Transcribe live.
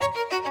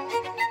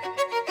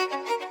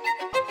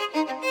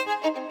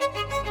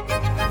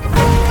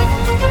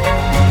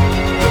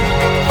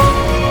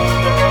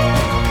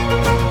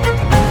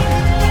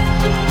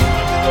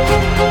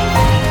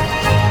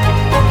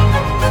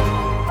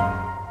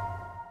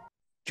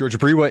George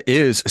Breiwa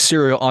is a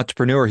serial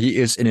entrepreneur. He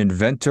is an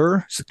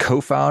inventor. He's a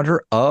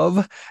co-founder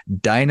of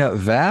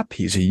Dynavap.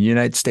 He's a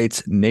United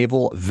States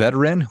naval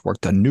veteran,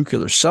 worked on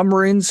nuclear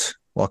submarines.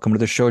 Welcome to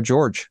the show,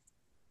 George.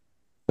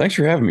 Thanks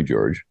for having me,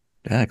 George.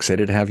 Yeah,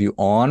 excited to have you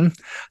on.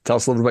 Tell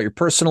us a little bit about your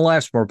personal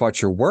life, more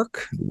about your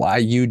work, why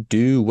you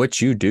do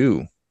what you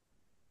do.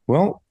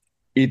 Well,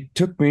 it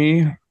took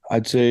me,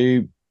 I'd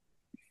say,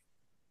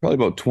 probably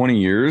about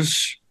 20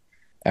 years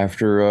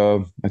after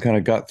I kind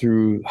of got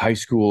through high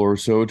school or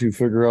so to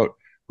figure out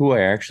who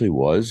I actually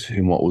was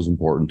and what was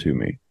important to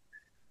me.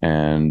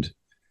 And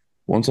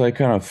once I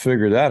kind of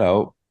figured that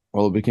out,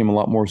 well, it became a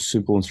lot more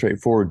simple and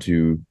straightforward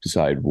to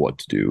decide what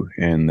to do.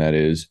 And that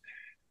is,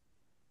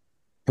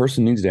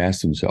 person needs to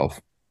ask themselves,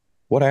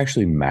 what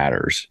actually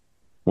matters?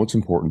 What's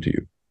important to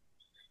you?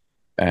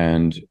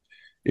 And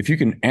if you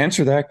can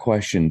answer that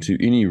question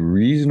to any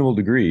reasonable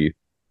degree,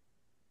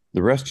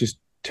 the rest just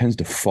tends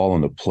to fall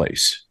into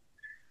place.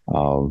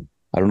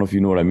 I don't know if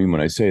you know what I mean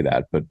when I say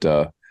that, but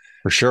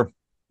For sure.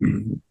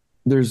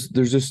 there's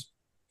this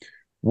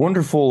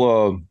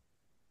wonderful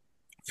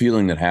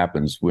feeling that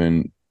happens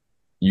when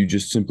you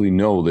just simply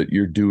know that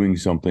you're doing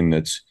something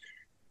that's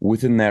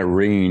within that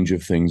range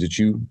of things that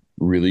you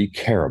really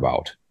care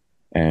about.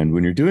 And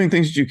when you're doing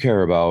things that you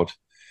care about,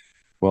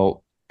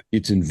 well,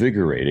 it's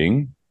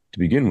invigorating to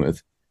begin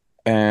with,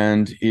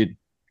 and it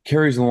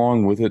carries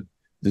along with it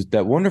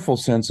that wonderful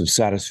sense of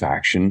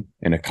satisfaction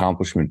and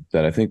accomplishment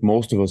that I think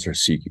most of us are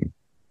seeking.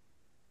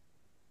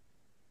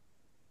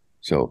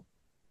 So,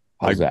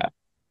 I, how's that?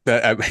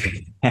 I,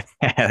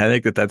 I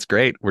think that's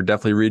great. We're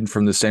definitely reading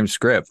from the same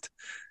script.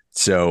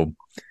 So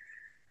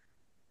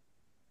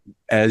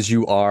as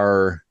you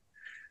are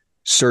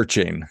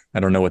searching, I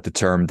don't know what the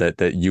term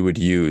that you would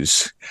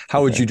use.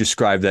 How would Okay. you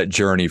describe that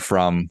journey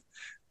from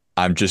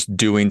I'm just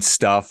doing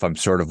stuff, I'm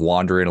sort of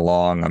wandering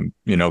along, I'm,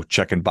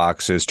 checking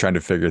boxes, trying to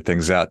figure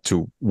things out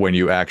to when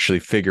you actually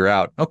figure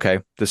out, okay,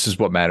 this is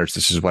what matters,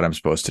 this is what I'm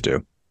supposed to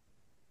do.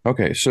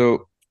 Okay.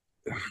 So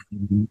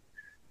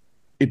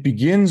it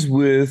begins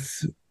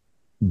with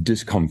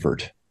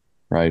discomfort,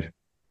 right?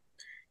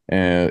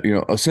 And,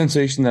 a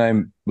sensation that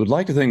I would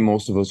like to think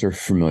most of us are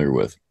familiar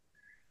with.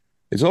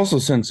 It's also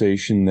a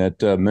sensation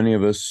that many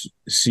of us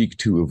seek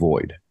to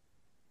avoid.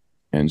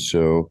 And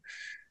so,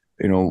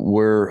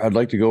 where I'd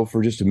like to go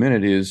for just a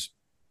minute is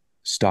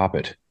stop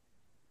it.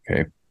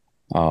 Okay.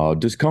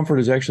 Discomfort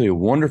is actually a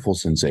wonderful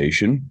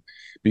sensation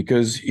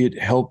because it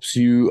helps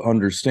you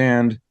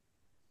understand,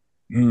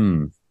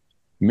 hmm,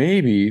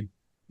 maybe,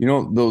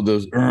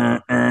 those,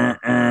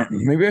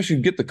 maybe I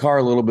should get the car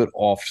a little bit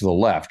off to the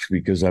left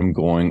because I'm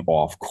going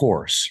off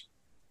course.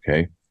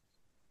 Okay.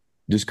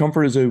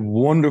 Discomfort is a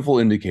wonderful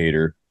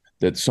indicator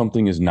that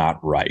something is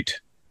not right.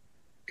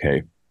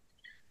 Okay.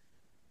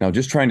 Now,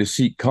 just trying to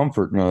seek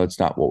comfort, no, that's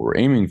not what we're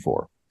aiming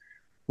for.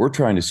 We're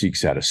trying to seek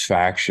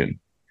satisfaction.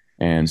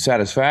 And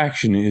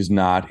satisfaction is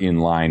not in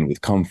line with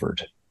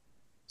comfort.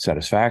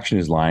 Satisfaction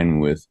is in line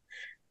with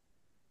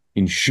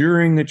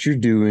ensuring that you're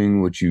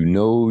doing what you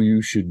know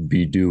you should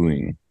be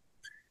doing.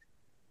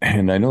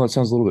 And I know that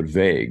sounds a little bit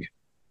vague,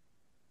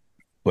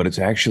 but it's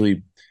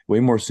actually way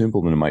more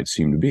simple than it might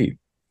seem to be.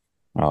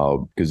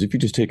 Because if you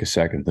just take a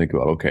second, think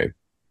about, okay,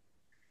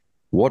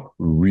 what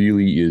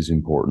really is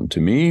important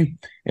to me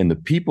and the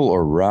people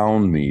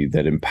around me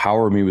that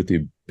empower me with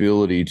the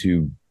ability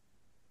to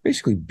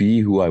basically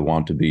be who I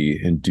want to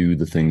be and do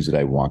the things that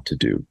I want to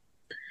do.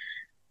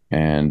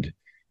 And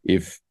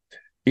if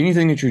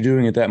anything that you're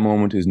doing at that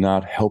moment is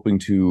not helping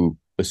to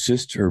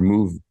assist or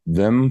move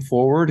them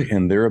forward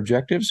and their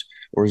objectives,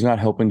 or is not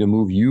helping to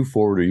move you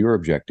forward or your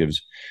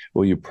objectives,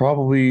 well, you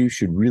probably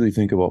should really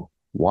think about,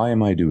 why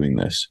am I doing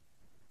this?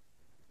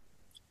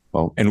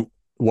 Well, And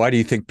why do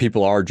you think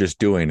people are just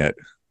doing it?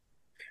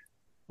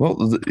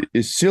 well,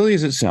 as silly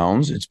as it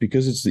sounds, it's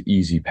because it's the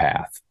easy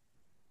path.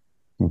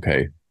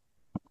 Okay.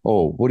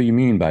 Oh, what do you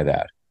mean by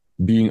that?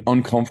 Being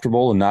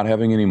uncomfortable and not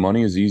having any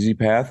money is the easy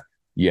path?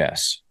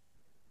 Yes,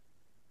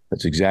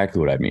 that's exactly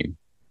what I mean.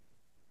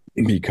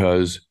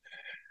 Because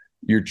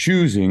you're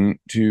choosing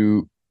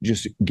to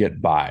just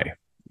get by.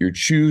 You're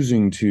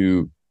choosing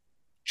to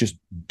just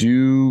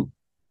do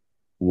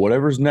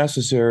whatever's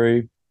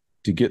necessary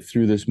to get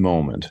through this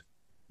moment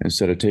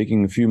instead of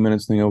taking a few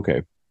minutes thinking,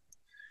 okay,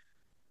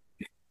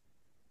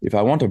 if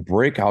I want to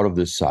break out of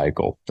this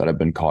cycle that I've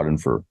been caught in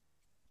for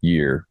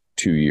year,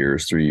 2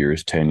 years, 3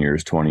 years, 10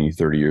 years, 20,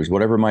 30 years,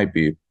 whatever it might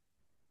be,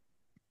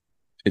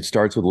 it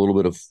starts with a little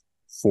bit of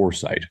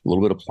foresight, a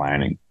little bit of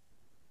planning.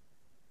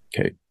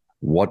 Okay,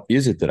 what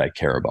is it that I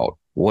care about?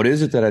 What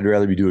is it that I'd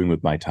rather be doing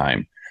with my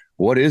time?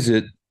 What is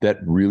it that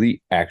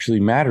really actually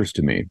matters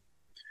to me?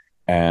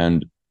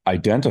 And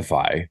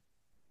identify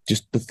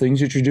just the things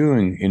that you're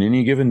doing in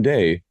any given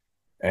day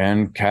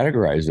and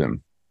categorize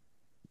them.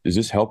 Is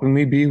this helping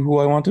me be who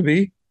I want to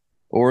be?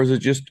 Or is it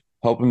just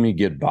helping me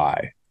get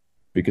by?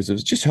 Because if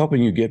it's just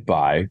helping you get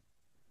by,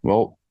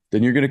 well,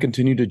 then you're going to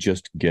continue to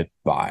just get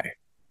by.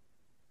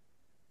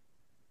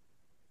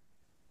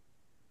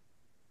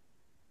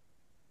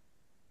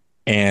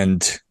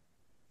 And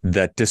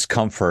that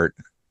discomfort,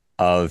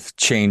 of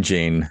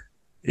changing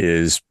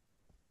is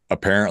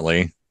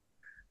apparently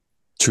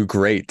too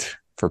great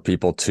for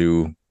people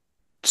to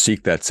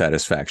seek that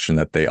satisfaction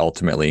that they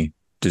ultimately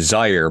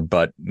desire,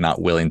 but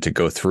not willing to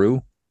go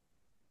through.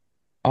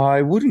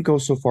 I wouldn't go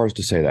so far as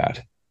to say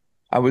that.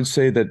 I would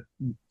say that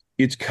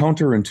it's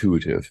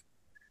counterintuitive.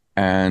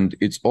 And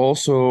it's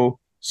also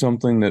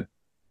something that,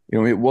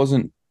 it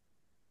wasn't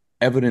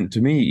evident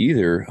to me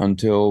either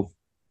until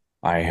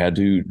I had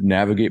to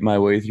navigate my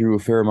way through a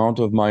fair amount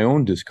of my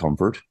own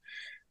discomfort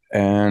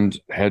and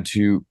had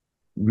to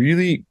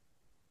really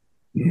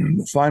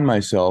find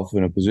myself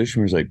in a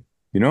position where it's like,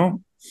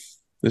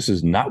 this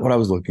is not what I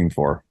was looking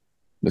for.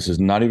 This is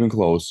not even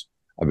close.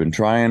 I've been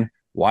trying.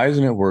 Why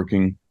isn't it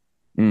working?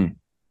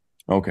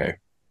 Okay.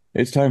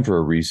 It's time for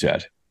a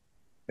reset.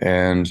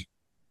 And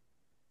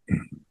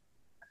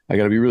I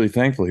got to be really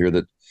thankful here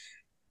that,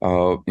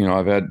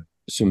 I've had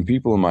some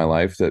people in my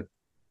life that,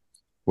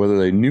 whether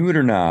they knew it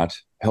or not,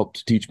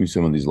 helped teach me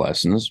some of these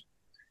lessons,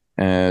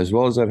 as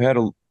well as I've had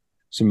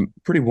some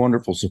pretty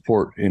wonderful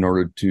support in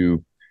order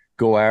to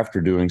go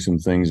after doing some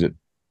things that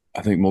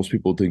I think most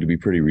people think to be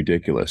pretty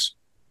ridiculous.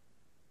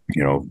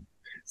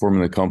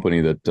 Forming the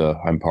company that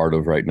I'm part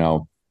of right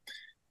now.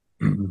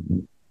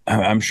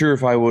 I'm sure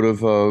if I would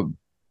have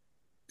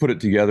put it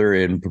together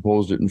and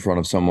proposed it in front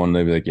of someone,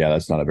 they'd be like, yeah,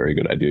 that's not a very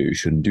good idea. You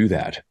shouldn't do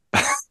that.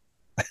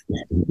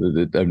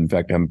 In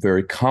fact, I'm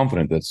very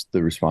confident that's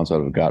the response I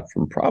would have got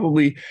from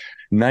probably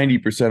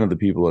 90% of the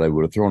people that I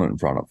would have thrown it in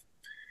front of.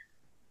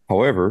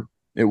 However,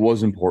 it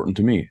was important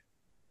to me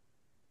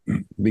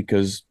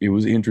because it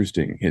was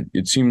interesting.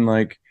 It seemed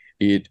like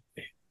it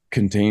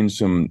contained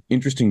some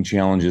interesting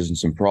challenges and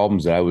some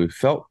problems that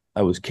felt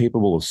I was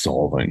capable of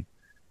solving.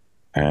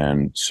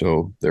 And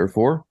so,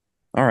 therefore,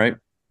 all right,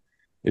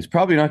 it's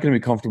probably not going to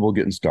be comfortable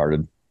getting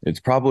started.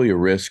 It's probably a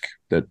risk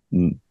that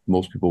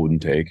most people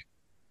wouldn't take,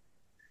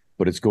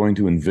 but it's going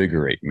to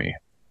invigorate me.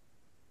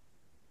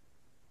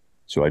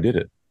 So I did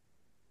it.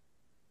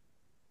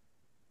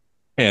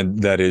 And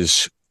that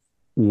is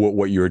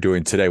what you're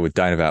doing today with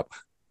Dynavap.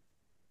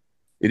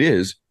 It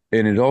is.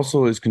 And it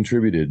also has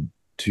contributed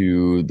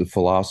to the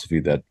philosophy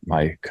that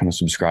I kind of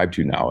subscribe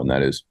to now. And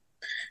that is,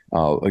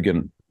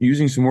 again,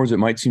 using some words that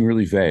might seem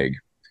really vague,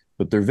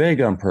 but they're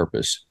vague on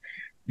purpose.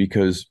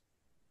 Because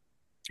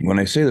when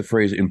I say the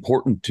phrase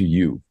important to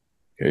you,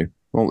 okay,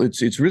 well,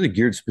 it's really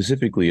geared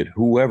specifically at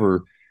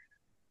whoever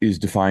is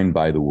defined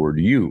by the word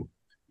you.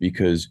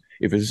 Because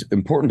if it's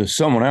important to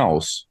someone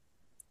else,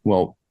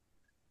 well,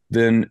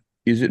 then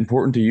is it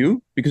important to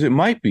you? Because it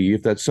might be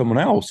if that someone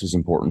else is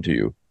important to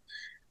you.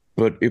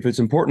 But if it's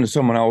important to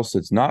someone else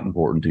that's not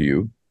important to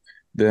you,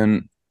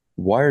 then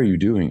why are you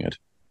doing it?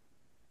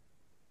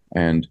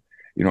 And,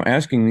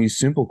 asking these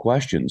simple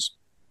questions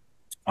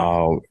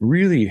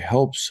really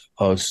helps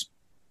us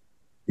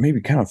maybe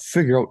kind of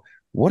figure out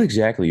what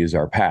exactly is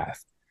our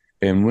path.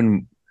 And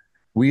when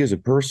we as a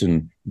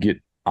person get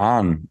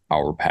on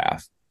our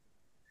path,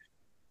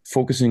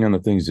 focusing on the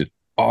things that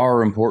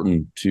are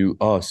important to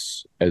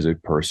us as a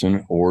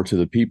person or to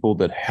the people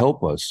that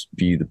help us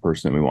be the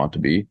person that we want to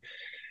be,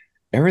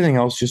 everything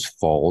else just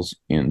falls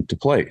into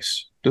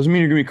place. Doesn't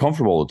mean you're going to be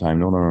comfortable all the time.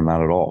 No,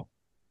 not at all.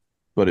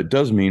 But it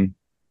does mean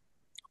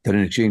that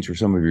in exchange for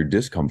some of your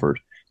discomfort,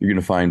 you're going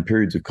to find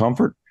periods of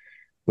comfort.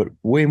 But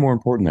way more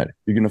important than that,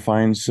 you're going to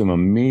find some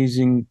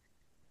amazing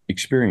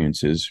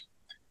experiences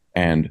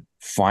and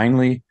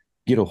finally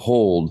get a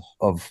hold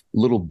of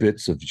little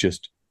bits of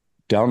just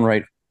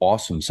downright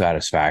awesome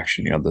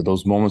satisfaction.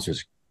 Those moments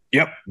is,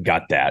 yep,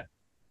 got that.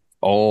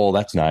 Oh,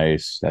 that's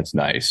nice. That's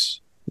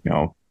nice.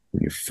 When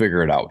you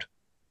figure it out.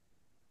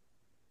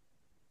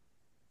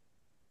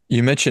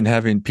 You mentioned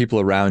having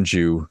people around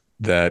you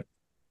that,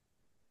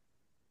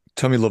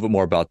 tell me a little bit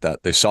more about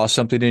that. They saw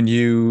something in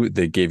you.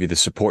 They gave you the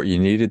support you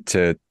needed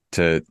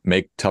to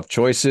make tough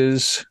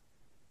choices.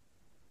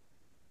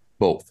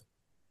 Both.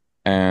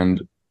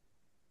 And,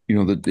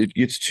 it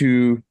gets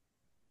to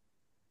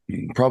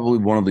probably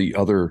one of the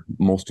other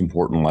most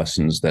important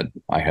lessons that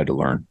I had to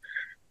learn.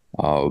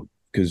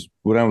 Because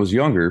when I was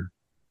younger,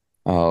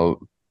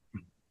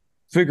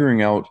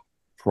 figuring out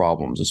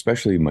problems,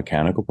 especially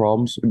mechanical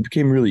problems, it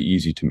became really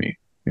easy to me.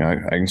 I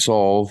can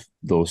solve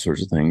those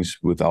sorts of things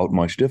without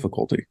much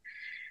difficulty.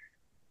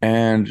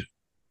 And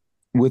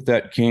with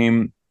that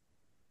came,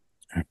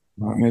 I'm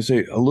going to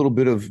say, a little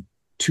bit of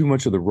too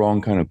much of the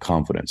wrong kind of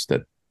confidence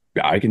that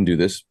I can do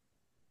this.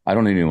 I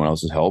don't need anyone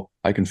else's help.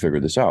 I can figure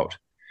this out,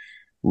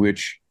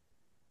 which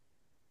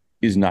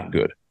is not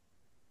good.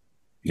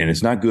 And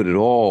it's not good at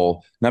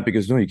all, not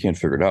because, no, you can't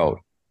figure it out.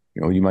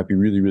 You might be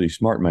really, really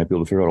smart, might be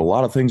able to figure out a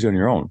lot of things on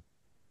your own.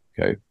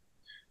 Okay.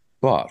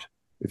 But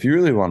if you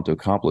really want to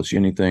accomplish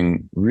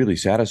anything really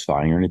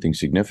satisfying or anything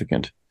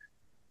significant,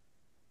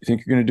 you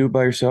think you're going to do it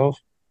by yourself?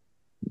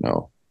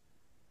 No,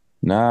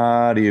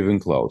 not even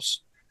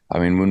close. I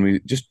mean, when we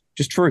just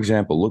for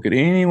example, look at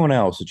anyone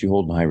else that you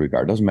hold in high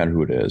regard, doesn't matter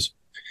who it is,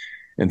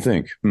 and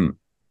think,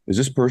 does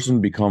this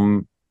person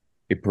become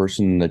a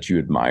person that you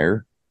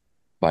admire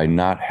by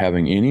not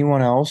having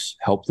anyone else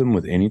help them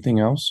with anything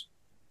else?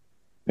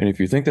 And if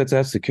you think that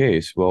that's the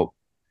case, well,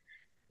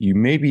 you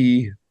may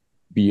be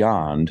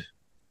beyond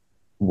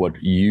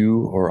what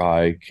you or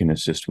I can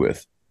assist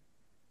with.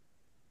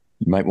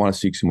 You might want to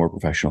seek some more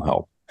professional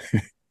help. So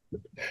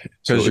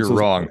Because it's you're those,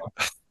 wrong.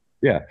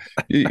 yeah,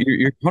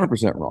 you're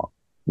 100% wrong,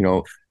 you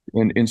know,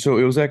 and so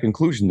it was that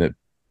conclusion that,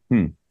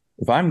 hmm,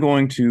 if I'm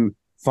going to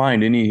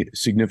find any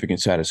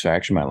significant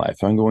satisfaction in my life,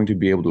 if I'm going to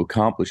be able to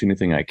accomplish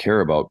anything I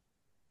care about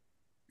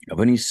of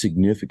any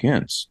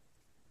significance,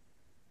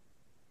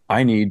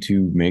 I need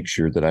to make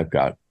sure that I've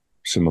got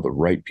some of the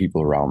right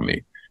people around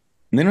me.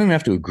 And they don't even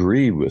have to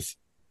agree with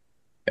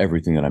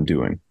everything that I'm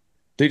doing.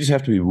 They just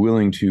have to be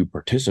willing to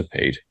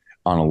participate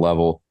on a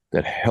level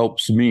that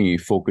helps me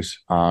focus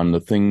on the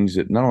things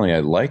that not only I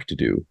like to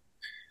do,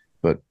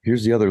 but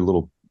here's the other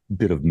little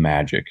bit of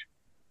magic.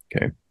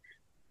 Okay.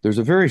 There's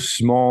a very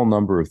small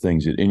number of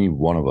things that any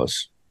one of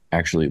us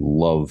actually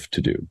love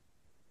to do.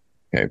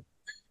 Okay.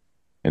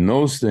 And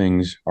those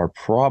things are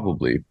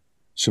probably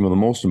some of the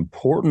most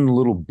important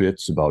little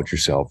bits about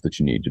yourself that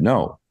you need to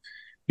know,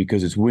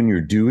 because it's when you're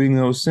doing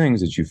those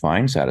things that you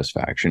find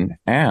satisfaction.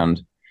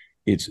 And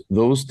it's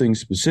those things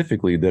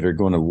specifically that are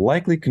going to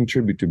likely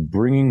contribute to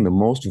bringing the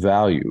most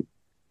value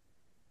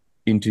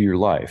into your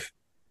life.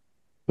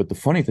 But the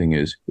funny thing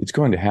is, it's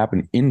going to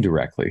happen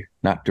indirectly,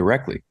 not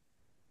directly,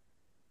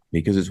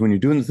 because it's when you're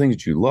doing the things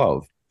that you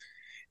love,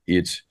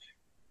 it's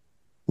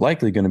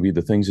likely going to be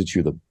the things that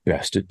you're the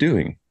best at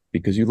doing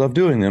because you love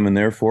doing them. And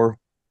therefore,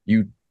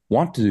 you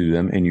want to do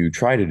them and you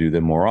try to do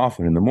them more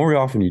often. And the more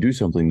often you do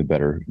something, the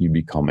better you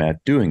become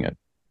at doing it.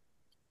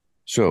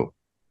 So,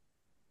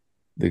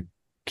 the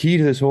key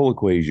to this whole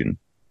equation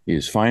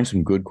is find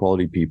some good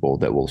quality people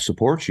that will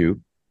support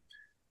you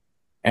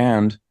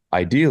and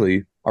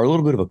ideally are a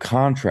little bit of a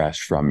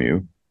contrast from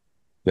you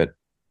that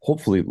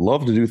hopefully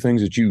love to do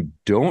things that you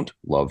don't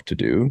love to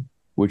do,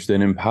 which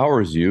then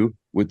empowers you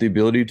with the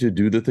ability to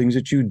do the things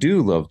that you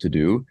do love to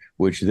do,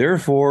 which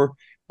therefore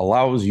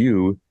allows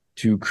you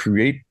to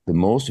create the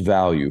most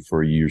value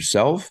for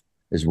yourself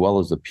as well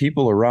as the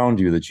people around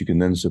you that you can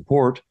then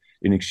support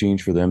in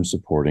exchange for them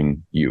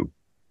supporting you.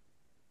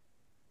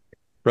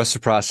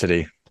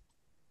 Reciprocity.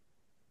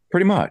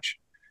 Pretty much.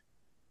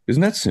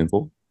 Isn't that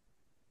simple?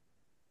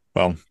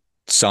 Well,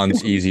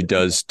 sounds easy,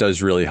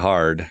 does really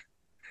hard.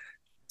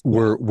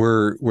 Yeah.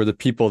 Were the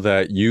people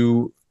that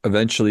you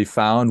eventually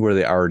found, were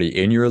they already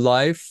in your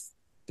life?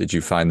 Did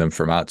you find them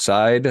from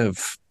outside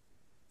of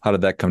how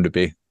did that come to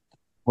be?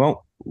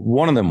 Well,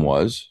 one of them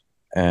was,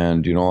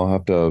 and I'll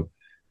have to,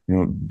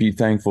 be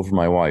thankful for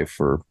my wife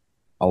for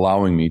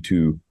allowing me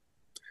to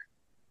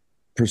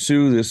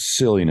pursue this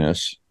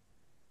silliness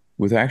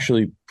with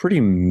actually pretty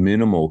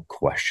minimal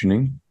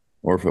questioning,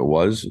 or if it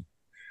was,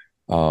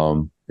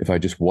 if I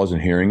just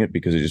wasn't hearing it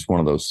because it's just one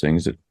of those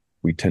things that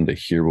we tend to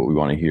hear what we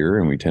want to hear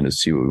and we tend to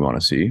see what we want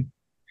to see.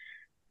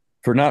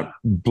 For not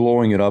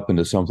blowing it up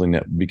into something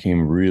that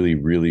became really,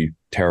 really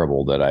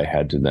terrible that I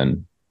had to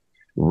then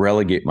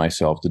relegate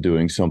myself to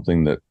doing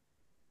something that,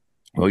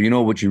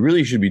 well, what you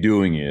really should be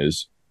doing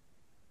is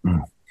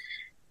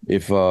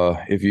if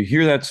you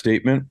hear that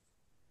statement,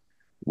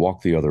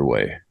 walk the other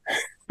way.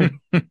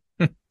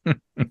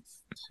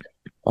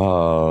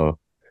 uh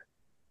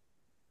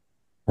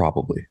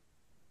Probably.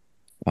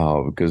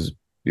 Because,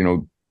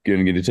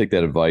 getting to take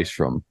that advice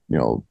from,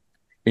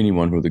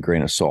 anyone with a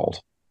grain of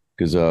salt.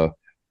 Because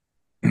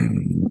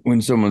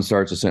when someone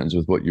starts a sentence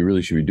with what you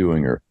really should be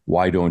doing or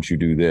why don't you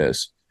do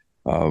this,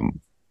 um,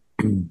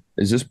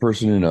 is this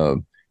person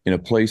in a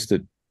place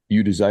that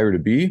you desire to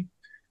be,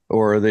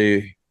 or are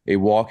they a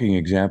walking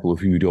example of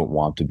who you don't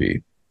want to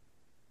be?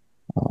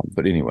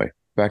 But anyway,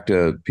 back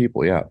to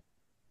people. Yeah,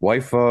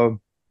 wife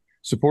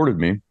supported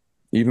me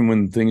even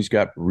when things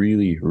got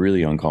really,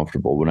 really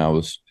uncomfortable. When I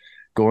was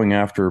going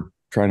after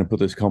trying to put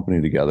this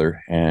company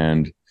together,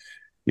 and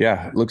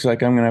yeah, it looks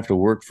like I'm gonna have to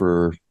work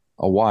for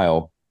a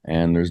while,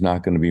 and there's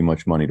not going to be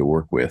much money to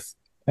work with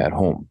at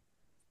home.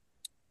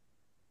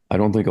 I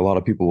don't think a lot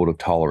of people would have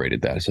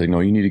tolerated that. It's like, no,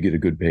 you need to get a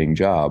good paying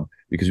job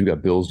because we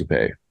got bills to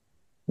pay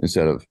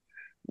instead of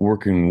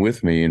working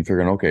with me and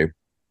figuring, okay,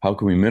 how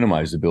can we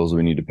minimize the bills that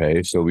we need to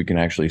pay so we can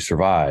actually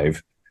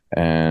survive?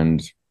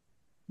 And,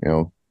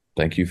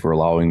 thank you for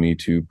allowing me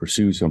to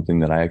pursue something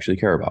that I actually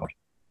care about.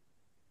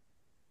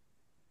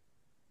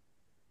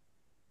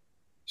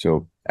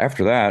 So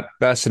after that,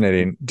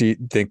 Fascinating. Do you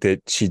think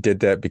that she did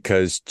that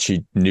because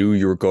she knew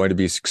you were going to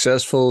be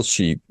successful?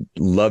 She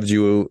loved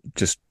you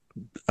just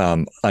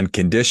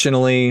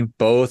unconditionally,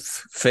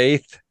 both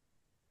faith?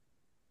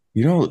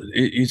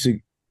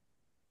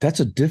 that's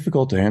a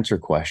difficult to answer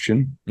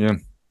question. Yeah.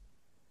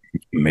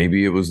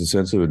 Maybe it was the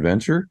sense of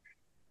adventure.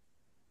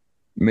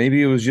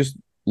 Maybe it was just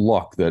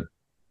luck that,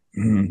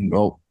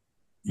 well,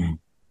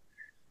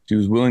 she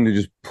was willing to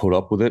just put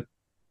up with it,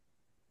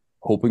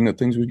 hoping that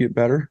things would get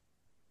better.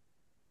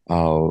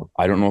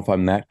 I don't know if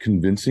I'm that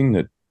convincing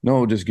that,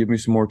 no, just give me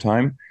some more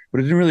time. But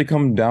it didn't really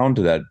come down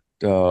to that.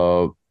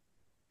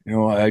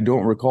 I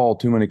don't recall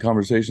too many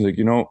conversations like,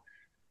 you're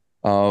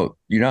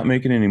not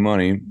making any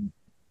money.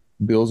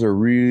 Bills are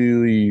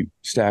really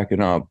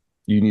stacking up.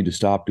 you need to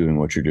stop doing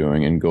what you're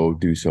doing and go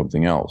do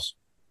something else.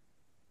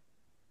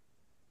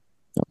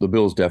 The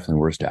bills definitely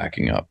were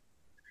stacking up.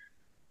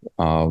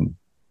 Um,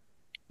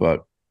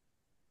 but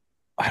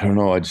I don't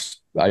know. I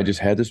just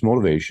had this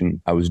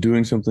motivation. I was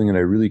doing something that I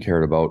really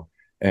cared about,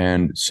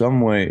 and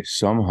some way,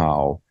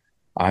 somehow,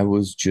 I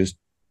was just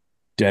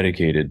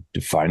dedicated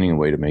to finding a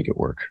way to make it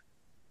work.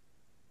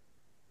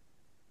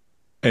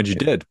 And you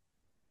did.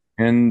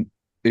 And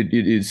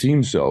it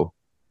seems so.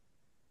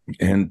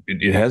 And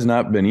it has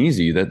not been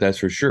easy, that's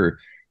for sure.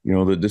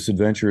 That this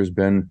adventure has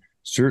been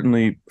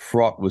certainly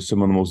fraught with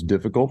some of the most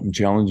difficult and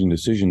challenging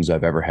decisions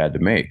I've ever had to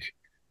make.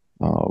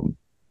 Um,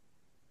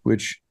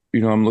 which,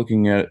 I'm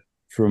looking at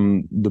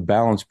from the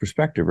balanced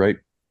perspective, right?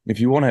 If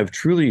you want to have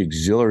truly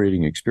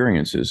exhilarating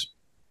experiences,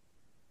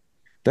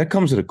 that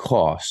comes at a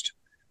cost.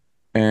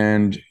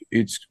 And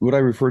it's what I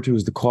refer to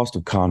as the cost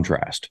of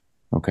contrast.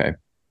 Okay.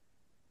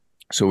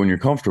 So when you're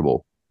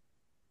comfortable,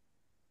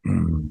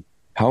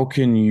 how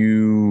can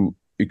you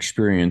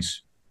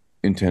experience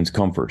intense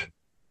comfort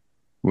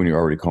when you're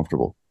already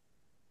comfortable?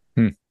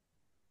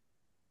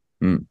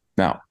 Hmm.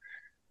 Now,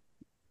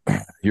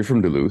 you're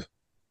from Duluth.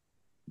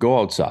 Go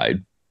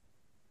outside.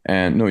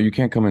 And no, you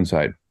can't come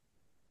inside.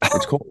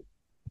 It's cold.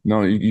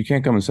 No, you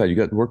can't come inside. You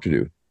got work to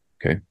do.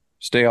 Okay.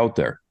 Stay out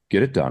there.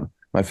 Get it done.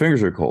 My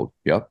fingers are cold.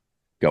 Yep.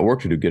 Got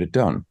work to do. Get it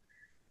done.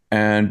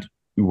 And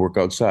you work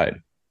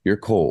outside. You're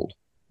cold.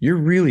 You're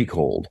really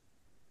cold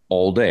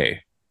all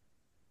day.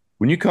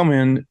 When you come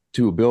in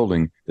to a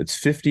building that's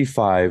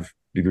 55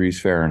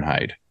 degrees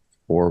Fahrenheit,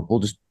 or we'll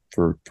just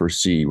for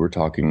C, we're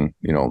talking,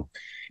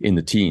 in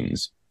the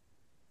teens,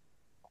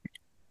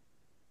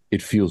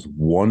 it feels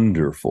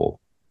wonderful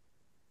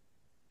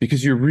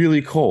because you're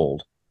really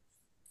cold.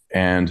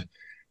 And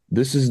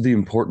this is the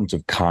importance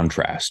of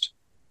contrast.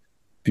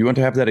 If you want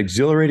to have that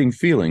exhilarating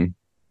feeling,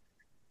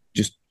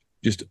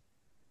 just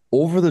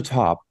over the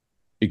top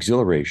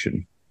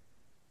exhilaration,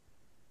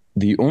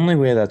 the only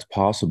way that's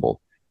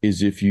possible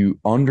is if you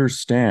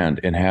understand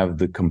and have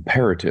the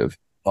comparative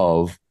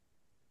of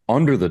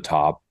under the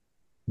top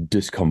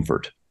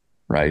discomfort,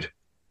 right?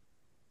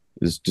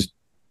 It's just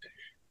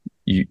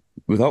you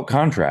without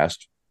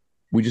contrast,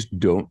 we just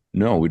don't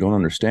know. We don't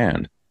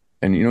understand.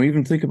 And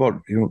even think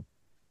about,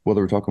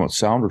 whether we're talking about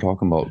sound or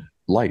talking about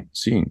light,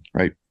 seeing,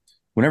 right?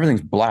 When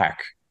everything's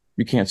black,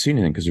 you can't see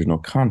anything because there's no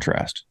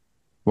contrast.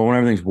 Well, when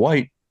everything's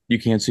white, you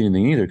can't see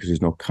anything either because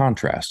there's no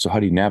contrast. So how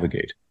do you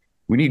navigate?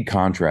 We need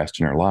contrast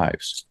in our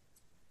lives.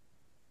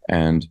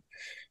 And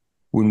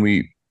when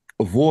we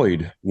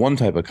avoid one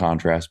type of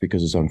contrast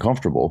because it's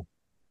uncomfortable,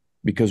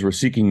 because we're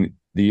seeking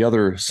the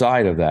other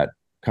side of that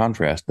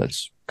contrast,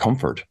 that's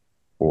comfort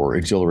or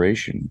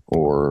exhilaration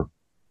or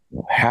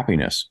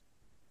happiness.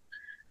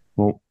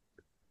 Well,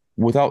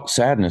 without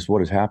sadness,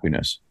 what is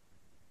happiness?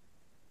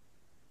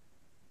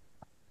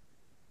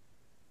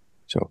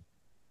 So,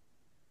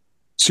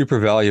 Super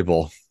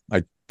valuable.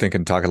 I think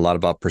and talk a lot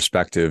about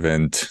perspective,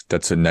 and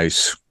that's a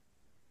nice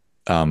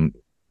um,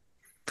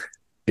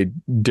 a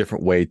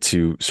different way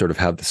to sort of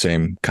have the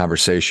same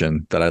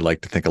conversation that I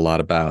like to think a lot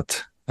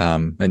about.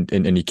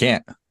 And you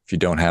can't if you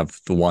don't have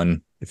the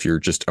one. If you're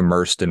just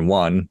immersed in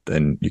one,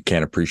 then you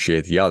can't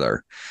appreciate the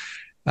other.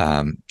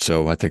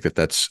 So I think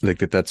that's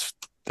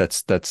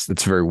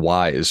very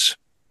wise.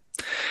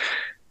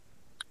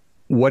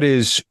 What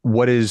is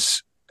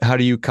how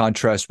do you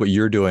contrast what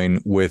you're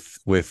doing with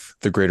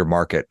the greater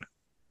market,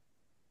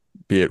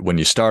 be it when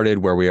you started,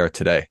 where we are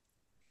today?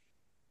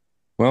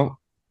 well,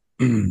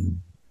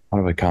 how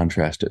do I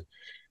contrast it?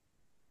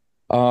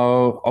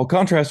 I'll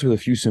contrast it with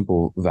a few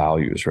simple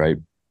values, right?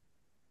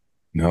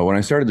 When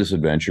I started this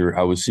adventure,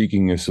 I was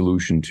seeking a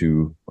solution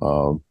to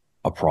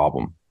a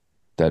problem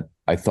that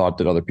I thought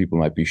that other people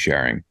might be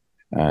sharing,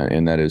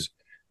 and that is,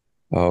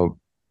 uh,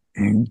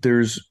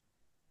 there's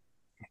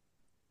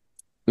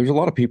a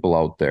lot of people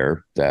out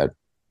there that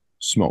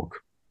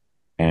smoke,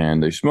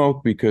 and they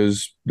smoke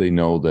because they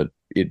know that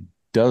it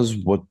does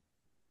what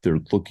they're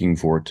looking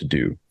for it to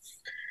do.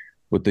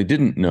 What they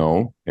didn't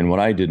know, and what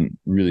I didn't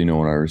really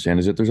know and understand,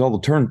 is that there's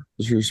some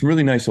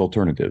really nice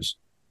alternatives.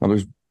 Now,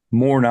 there's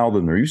more now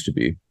than there used to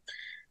be,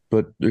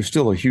 but there's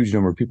still a huge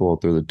number of people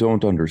out there that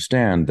don't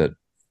understand that,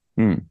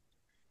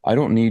 I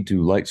don't need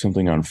to light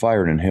something on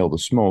fire and inhale the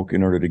smoke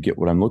in order to get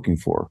what I'm looking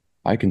for.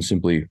 I can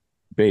simply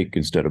bake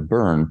instead of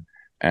burn,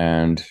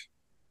 and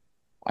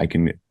I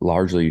can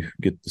largely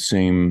get the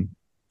same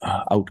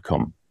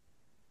outcome.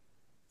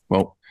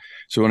 Well,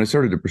 so when I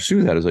started to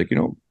pursue that, I was like,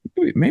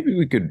 maybe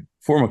we could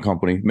form a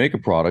company, make a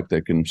product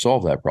that can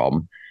solve that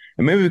problem.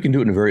 And maybe we can do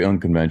it in a very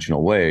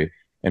unconventional way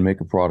and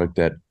make a product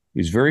that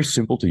is very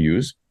simple to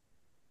use,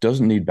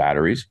 doesn't need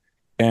batteries,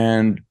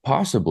 and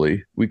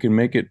possibly we can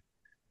make it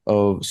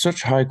of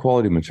such high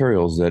quality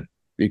materials that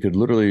it could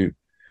literally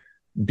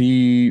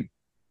be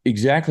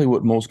exactly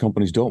what most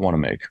companies don't want to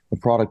make, a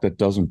product that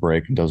doesn't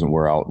break and doesn't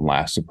wear out and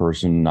lasts a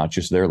person not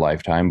just their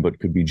lifetime, but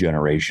could be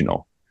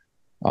generational.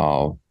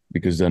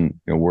 Because then,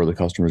 where the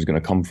customer is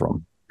going to come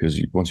from? Because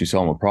once you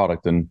sell them a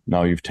product, then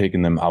now you've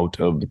taken them out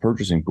of the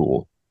purchasing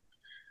pool.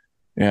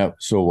 Yeah,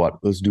 so what?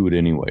 Let's do it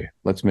anyway.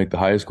 Let's make the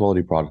highest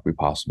quality product we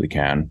possibly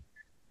can.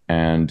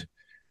 And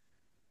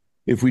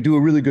if we do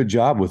a really good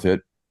job with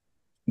it,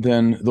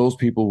 then those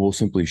people will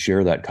simply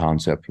share that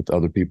concept with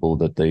other people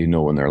that they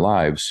know in their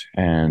lives.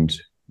 And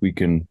we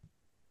can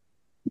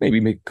maybe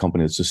make a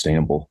company that's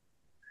sustainable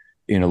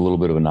in a little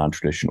bit of a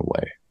non-traditional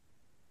way.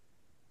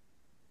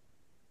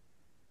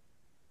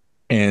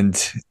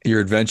 And your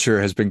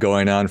adventure has been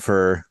going on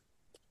for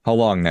how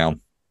long now?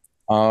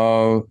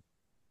 Uh,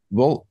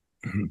 well,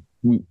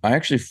 I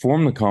actually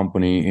formed the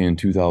company in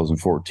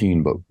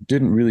 2014, but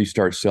didn't really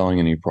start selling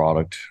any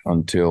product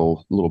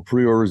until little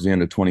pre-orders the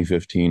end of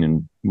 2015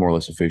 and more or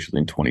less officially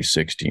in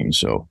 2016.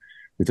 So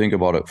we think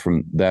about it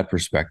from that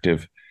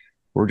perspective.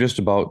 We're just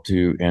about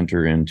to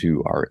enter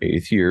into our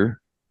 8th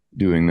year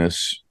doing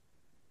this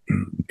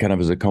kind of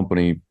as a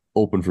company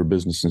open for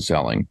business and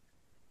selling.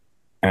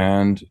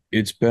 And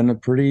it's been a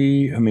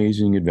pretty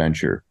amazing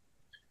adventure.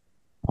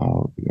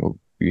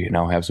 We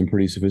now have some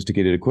pretty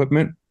sophisticated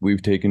equipment.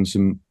 We've taken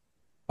some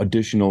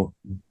additional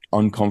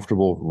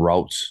uncomfortable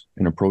routes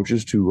and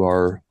approaches to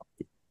our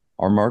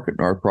market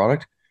and our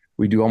product.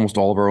 We do almost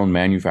all of our own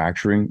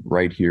manufacturing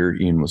right here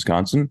in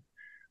Wisconsin.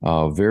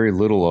 Very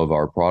little of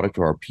our product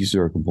or our pieces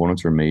or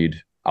components are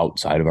made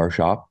outside of our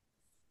shop.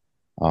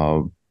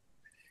 Uh,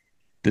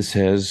 this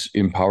has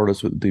empowered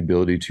us with the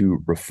ability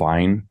to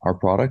refine our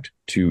product,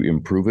 to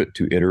improve it,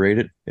 to iterate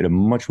it at a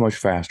much, much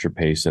faster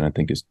pace than I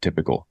think is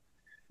typical.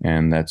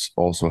 And that's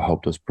also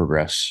helped us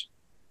progress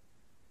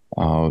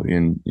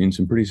in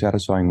some pretty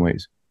satisfying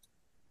ways.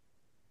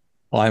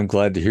 Well, I'm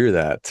glad to hear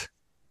that.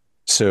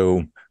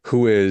 So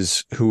who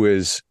is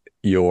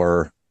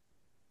your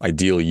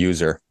ideal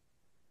user?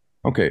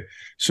 Okay,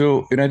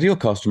 so an ideal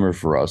customer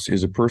for us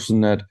is a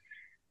person that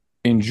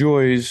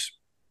enjoys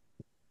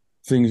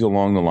things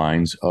along the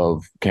lines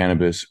of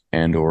cannabis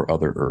and or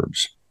other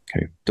herbs.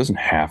 Okay, it doesn't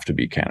have to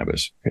be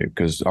cannabis. Okay,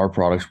 because our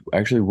products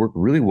actually work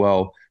really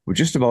well with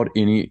just about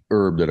any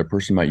herb that a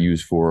person might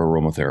use for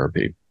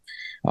aromatherapy,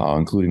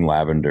 including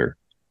lavender.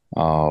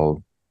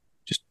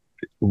 Just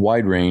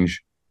wide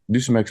range. Do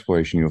some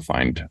exploration, you'll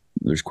find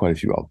there's quite a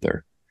few out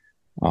there.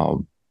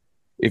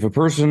 If a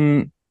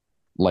person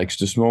likes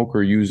to smoke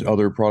or use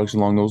other products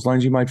along those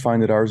lines, you might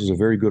find that ours is a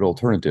very good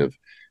alternative.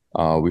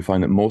 We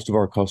find that most of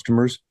our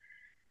customers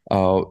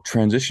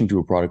transition to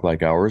a product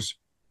like ours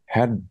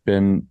had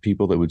been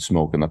people that would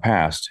smoke in the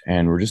past,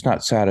 and were just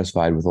not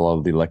satisfied with a lot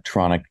of the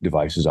electronic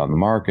devices on the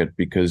market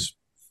because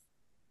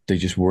they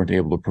just weren't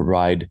able to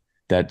provide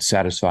that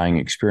satisfying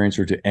experience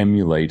or to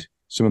emulate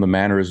some of the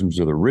mannerisms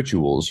or the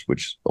rituals,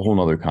 which is a whole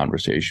nother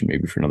conversation,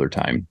 maybe for another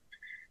time.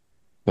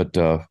 But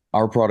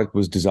our product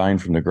was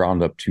designed from the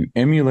ground up to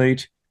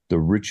emulate the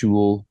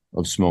ritual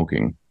of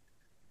smoking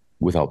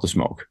without the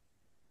smoke.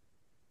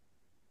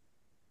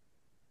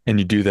 And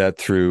you do that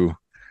through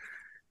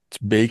it's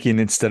baking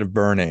instead of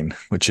burning,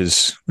 which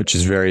is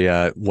very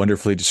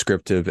wonderfully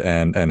descriptive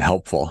and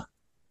helpful.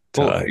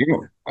 Well,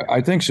 To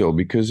I think so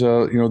because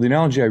the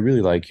analogy I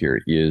really like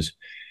here is,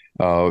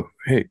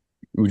 hey,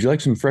 would you like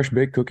some fresh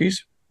baked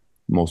cookies?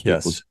 Most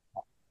people, yes,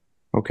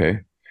 okay.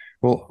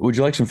 Well, would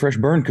you like some fresh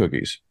burned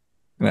cookies?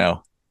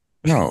 no,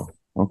 No.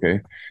 Okay.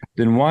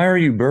 Then why are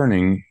you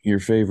burning your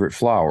favorite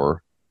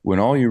flour when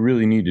all you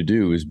really need to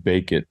do is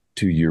bake it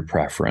to your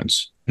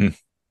preference? Hmm.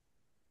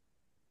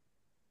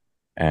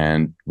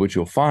 And what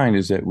you'll find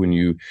is that when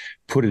you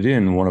put it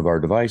in one of our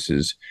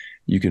devices,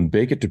 you can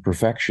bake it to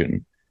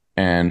perfection.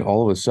 And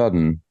all of a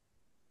sudden,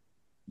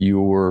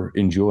 you're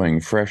enjoying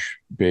fresh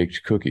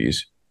baked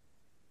cookies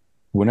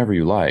whenever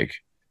you like,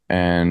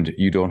 and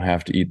you don't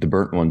have to eat the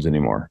burnt ones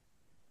anymore.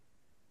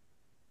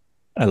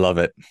 I love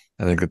it.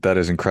 I think that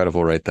is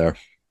incredible right there.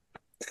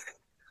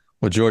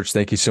 Well, George,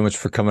 thank you so much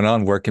for coming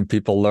on. Where can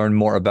people learn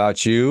more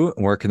about you?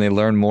 Where can they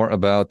learn more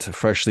about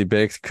freshly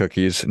baked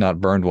cookies,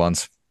 not burned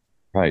ones?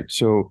 Right.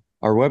 So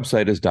our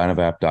website is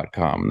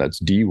dynavap.com. That's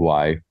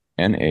dynavap.com.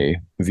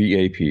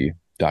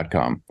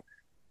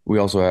 We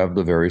also have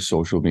the various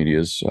social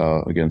medias,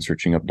 again,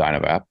 searching up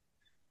Dynavap.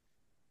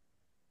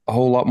 A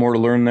whole lot more to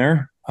learn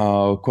there.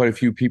 Quite a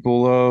few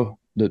people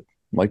that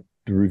like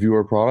to review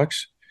our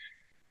products.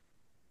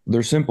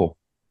 They're simple.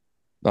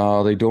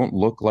 They don't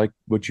look like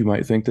what you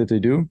might think that they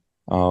do.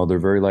 They're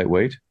very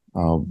lightweight.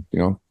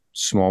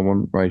 Small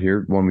one right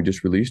here, one we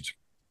just released,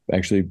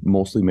 actually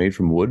mostly made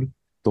from wood.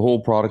 The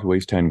whole product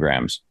weighs 10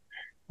 grams.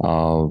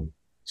 So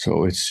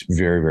it's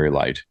very, very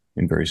light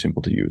and very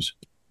simple to use.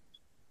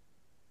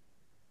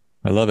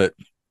 I love it.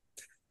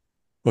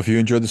 Well, if you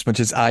enjoyed this as much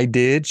as I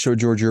did, show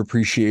George your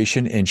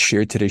appreciation and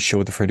share today's show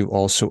with a friend who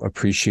also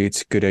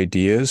appreciates good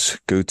ideas.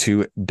 Go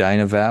to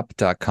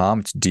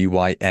dynavap.com. It's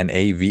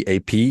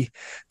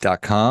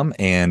dynavap.com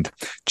and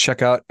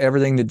check out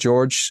everything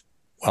that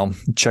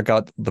check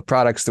out the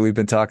products that we've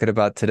been talking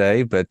about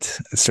today, but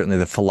certainly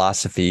the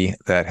philosophy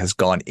that has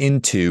gone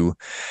into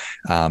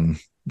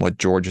what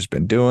George has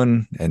been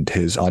doing and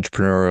his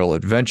entrepreneurial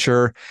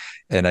adventure.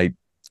 And I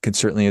can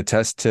certainly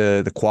attest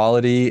to the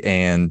quality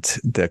and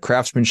the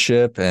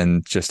craftsmanship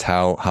and just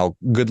how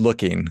good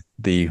looking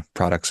the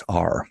products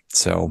are.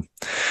 So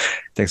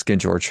thanks again,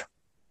 George.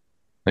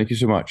 Thank you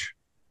so much.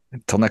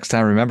 Until next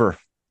time, remember,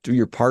 do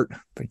your part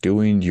by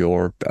doing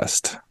your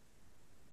best.